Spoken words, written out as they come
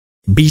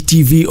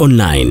BTV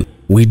Online,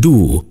 we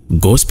do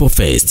Gospel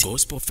Fest.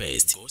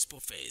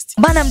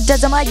 Bana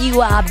mtazamaji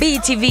wa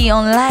BTV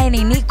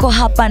Online, niko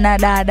hapa na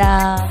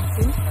dada.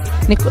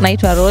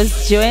 Naitwa Rose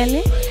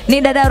Joel.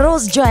 Ni dada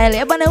Rose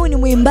Joel. Bwana huyu ni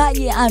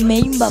mwimbaji,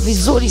 ameimba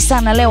vizuri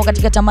sana leo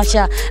katika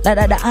tamasha la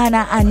dada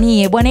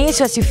Annie. Bwana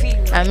Yesu asifiwe.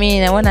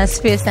 Amina, Bwana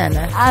asifiwe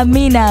sana.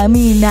 Amina,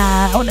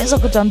 amina. Unaweza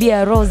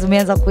kutuambia Rose,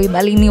 umeanza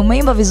kuimba lini?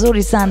 Umeimba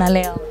vizuri sana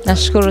leo.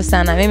 Nashukuru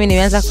sana. Mimi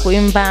nimeanza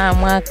kuimba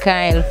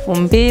mwaka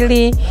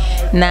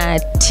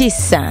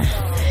 2009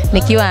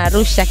 nikiwa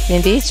Arusha.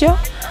 Kipindi hicho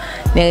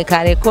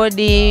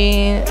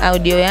nikarekodi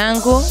audio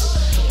yangu.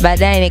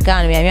 Baadaye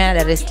nikawa nimehamia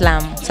Dar es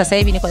Salaam. Sasa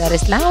hivi niko Dar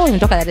es Salaam,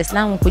 nimetoka Dar es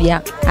Salaam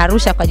kuja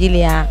Arusha kwa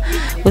ajili ya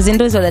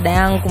uzinduzi wa dada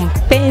yangu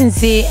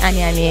mpenzi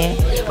Annie.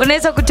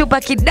 Unaweza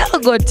kutupa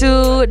kidogo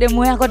tu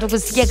demo yako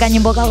tukusikie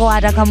kanyimbo kako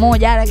hata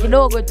kamoja hata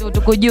kidogo tu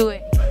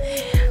tukujue?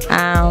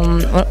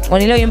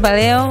 Nilioimba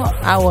leo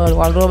au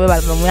waliobeba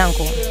albamu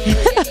yangu?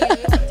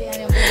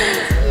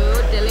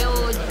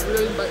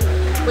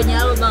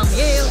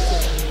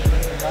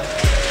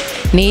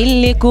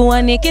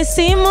 Nilikuwa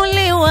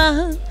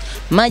nikisimuliwa,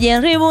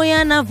 majaribu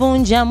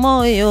yanavunja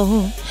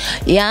moyo,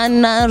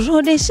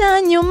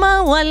 yanarudisha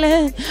nyuma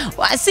wale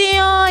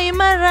wasio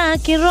imara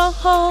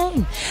kiroho,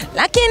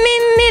 lakini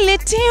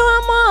nilitiwa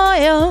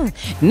moyo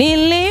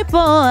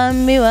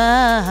nilipoambiwa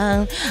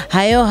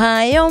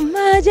hayo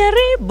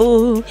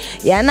majaribu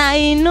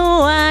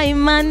yanainua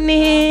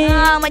imani.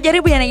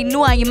 Majaribu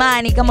yanainua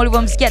imani, kama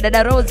ulivyomsikia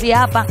dada Rose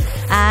hapa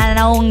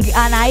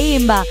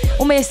anaimba.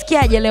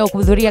 Umesikiaje leo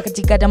kuhudhuria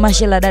katika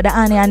tamasha la dada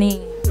Annie?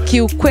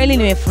 Kiukweli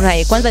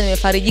nimefurahi. Kwanza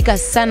nimefarijika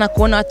sana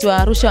kuona watu wa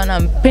Arusha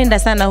wanampenda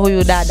sana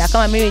huyu dada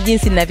kama mimi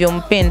jinsi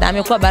ninavyompenda.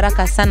 Amekuwa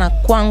baraka sana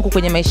kwangu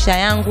kwenye maisha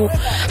yangu,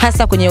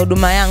 hasa kwenye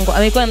huduma yangu.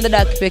 Amekuwa dada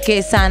wa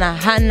kipekee sana,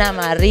 hana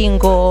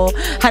maringo,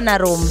 hana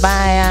roho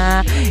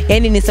mbaya.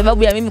 Yaani ni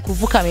sababu ya mimi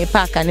kuvuka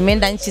mipaka.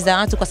 Nimeenda nchi za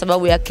watu kwa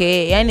sababu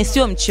yake. Yaani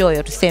sio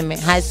mchoyo tuseme.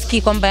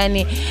 Hasikii kwamba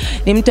yani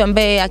ni mtu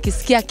ambaye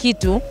akisikia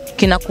kitu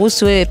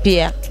kinakuhusu wewe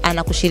pia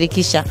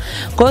anakushirikisha.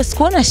 Kwa hiyo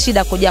sikuona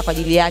shida kuja kwa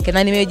ajili yake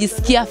na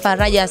nimejisikia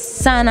faraja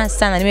sana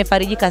sana,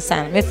 nimefarijika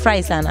sana,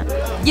 nimefurahi sana.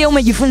 Je,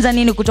 umejifunza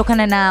nini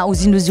kutokana na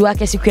uzinduzi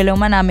wake siku ya leo?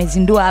 Maana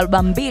amezindua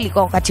albamu 2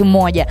 kwa wakati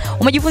mmoja.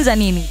 Umejifunza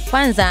nini?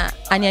 Kwanza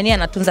Annie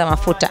anatunza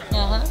mafuta.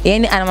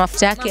 Yaani ana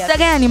mafuta yake. Mafuta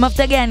gani?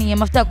 Mafuta gani?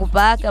 Mafuta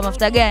kupaka,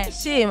 mafuta gani?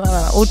 Si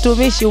mama,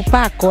 utumishi,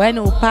 upako, yani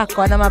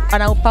upako,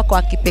 ana upako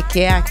wa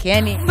kipekee yake.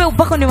 Yaani kumbe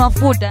upako ni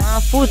mafuta.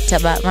 Mafuta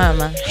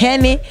mama.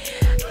 Yaani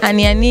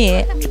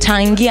Annie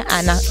tangia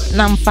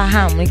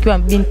namfahamu nikiwa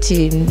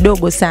binti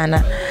mdogo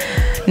sana,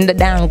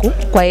 dadangu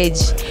kwa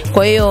age.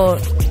 Kwa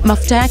hiyo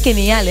mafuta yake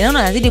ni yale, naona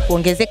anazidi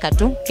kuongezeka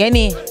tu.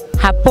 Yaani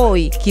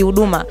hapoi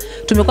kihuduma.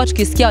 Tumekuwa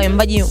tukisikia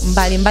waimbaji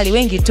mbalimbali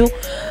wengi tu,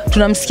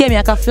 tunamsikia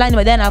miaka fulani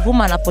baadaye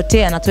anavuma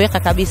anapotea, anatoweka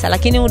kabisa.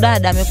 Lakini huyu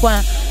dada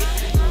amekuwa,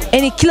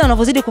 yani kila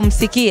unapozidi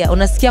kumsikia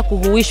unasikia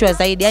kuhuishwa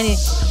zaidi. Yani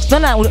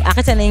tunaona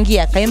akati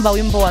anaingia kaimba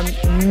wimbo wa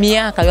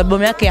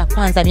albamu yake ya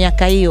kwanza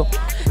miaka hiyo,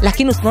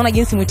 lakini usiona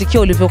jinsi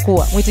mwitikio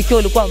ulivyokuwa. Mwitikio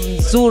ulikuwa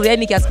mzuri,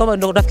 yani kiasi kwamba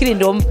ndio nafikiri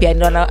ndio mpya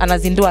ndio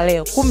anazindua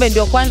leo. Kumbe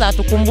ndio kwanza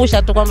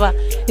atukumbusha tu kwamba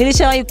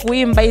nilishawahi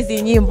kuimba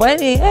hizi nyimbo.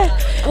 Yani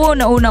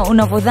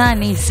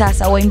unavodhani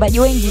sasa waimbaji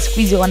wengi siku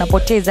hizi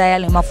wanapoteza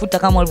yale mafuta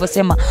kama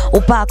ulivyosema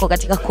upako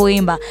katika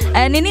kuimba.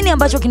 Ni nini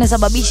ambacho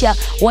kinasababisha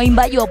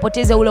waimbaji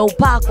wapoteze ule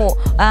upako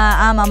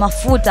ama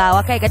mafuta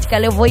wakae katika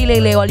level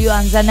ile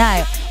walioanza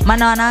nayo?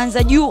 Maana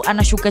wanaanza juu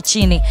anashuka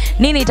chini.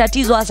 Nini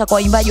tatizo hasa kwa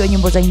waimbaji wa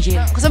nyimbo za injili?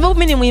 Kwa sababu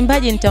mimi ni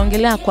mwimbaji,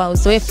 nitaongelea kwa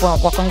uzoefu wa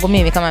kwangu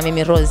mimi kama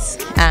mimi Rose.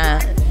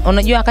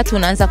 Unajua wakati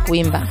unaanza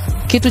kuimba,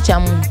 kitu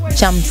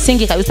cha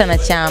msingi kabisa na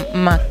cha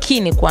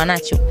makini kwa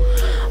nacho,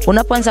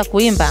 unapoanza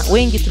kuimba,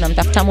 wengi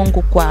tunamtafuta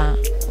Mungu kwa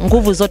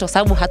nguvu zote, kwa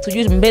sababu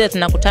hatujui mbele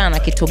tunakutana na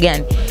kitu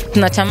gani.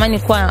 Tunatamani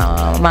kuwa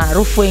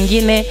maarufu,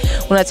 wengine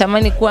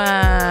unatamani kuwa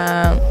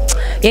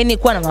yani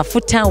kuwa na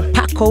mafuta,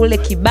 upako ule,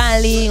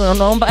 kibali.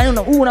 Unaomba yani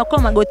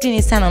unakuwa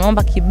magotini sana,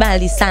 unaomba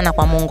kibali sana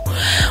kwa Mungu.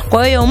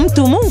 Kwa hiyo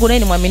Mungu naye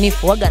ni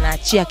mwaminifu, waga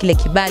anaachia kile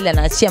kibali,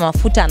 anaachia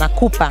mafuta,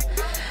 anakupa.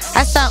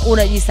 Hasa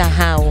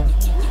unajisahau.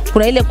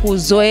 Kuna ile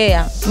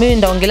kuzoea. Mimi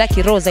ndaongelea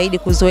kiroho zaidi,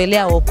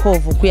 kuzoelea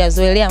wokovu,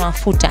 kuyazoelea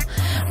mafuta.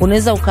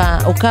 Unaweza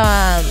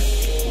ukawa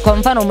kwa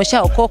mfano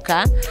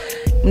umeshaokoka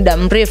muda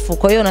mrefu,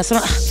 kwa hiyo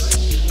unasema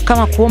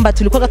kama kuomba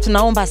tulikuwa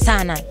tunaomba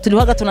sana,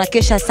 tulikuwa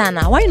tunakesha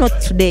sana, why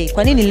not today?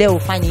 Kwa nini leo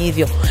ufanye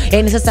hivyo?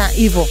 Yaani sasa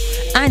hivyo.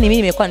 Mimi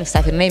nimekuwa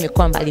nisafiri naye,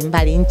 nimekuwa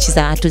mbali nchi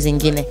za watu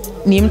zingine.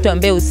 Ni mtu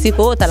ambaye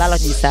usiku wote utalala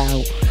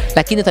kujisahau,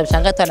 lakini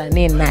utamshangaa tu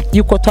ananena,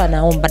 yuko tu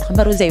anaomba.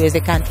 Nakwambia Rose,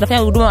 haiwezekani. Tunafanya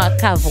huduma wa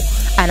kavu,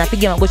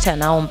 anapiga magoti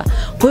anaomba.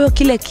 Kwa hiyo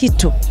kile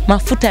kitu,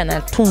 mafuta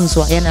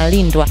yanatunzwa,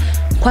 yanalindwa.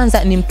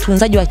 Kwanza ni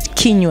mtunzaji wa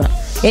kinywa.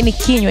 Yaani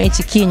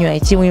kinywa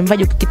hichi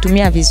mwimbaji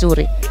ukikitumia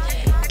vizuri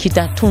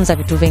kitatunza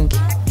vitu vingi.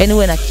 Yaani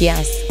uwe na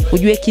kiasi,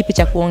 ujue kipi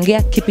cha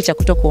kuongea, kipi cha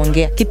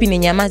kutokuongea, kipi ni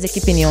nyamaze,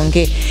 kipi ni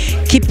ongee,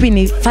 kipi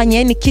ni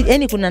fanye,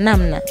 yani kuna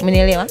namna,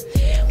 umenielewa?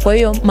 Kwa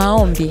hiyo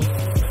maombi,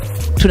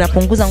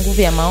 tunapunguza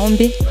nguvu ya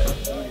maombi.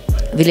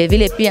 Vile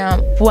vile pia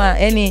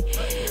yani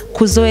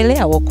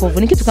kuzoelea wokovu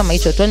ni kitu kama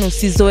hicho tu, yani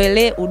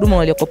usizoelee huduma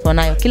uliyokuwa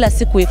nayo. Kila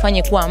siku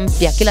ifanye kuwa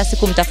mpya, kila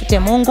siku mtafute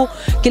Mungu,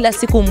 kila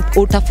siku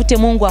utafute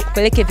Mungu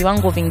akupeleke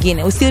viwango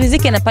vingine.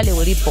 Usirizike na pale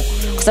ulipo,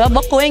 kwa sababu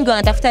wako wengi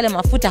wanatafuta ile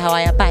mafuta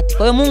hawayapati.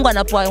 Kwa hiyo Mungu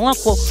anapoamua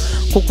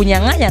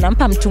kukunyang'anya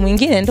anampa mtu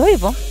mwingine, ndio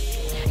hivyo.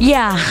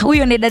 Yeah,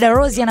 huyo ni dada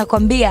Rose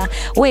anakuambia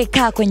we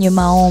kaa kwenye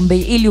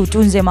maombi ili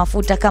utunze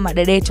mafuta kama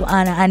dada yetu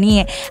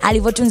Anie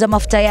alivyotunza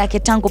mafuta yake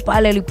tangu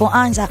pale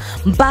alipoanza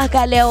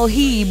mpaka leo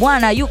hii.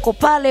 Bwana yuko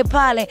pale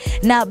pale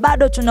na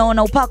bado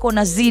tunaona upako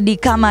unazidi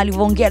kama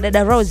alivyoongea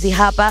dada Rose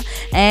hapa.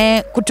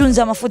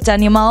 Kutunza mafuta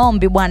ni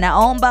maombi bwana,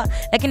 omba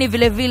lakini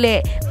vile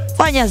vile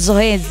fanya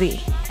zoezi.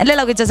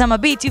 Endelea kutazama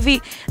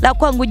BTV, la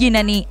kwangu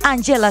jina ni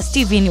Angela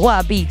Steven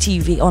wa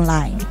BTV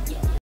Online.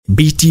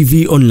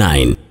 BTV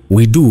Online,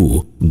 we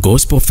do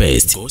gospel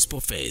first.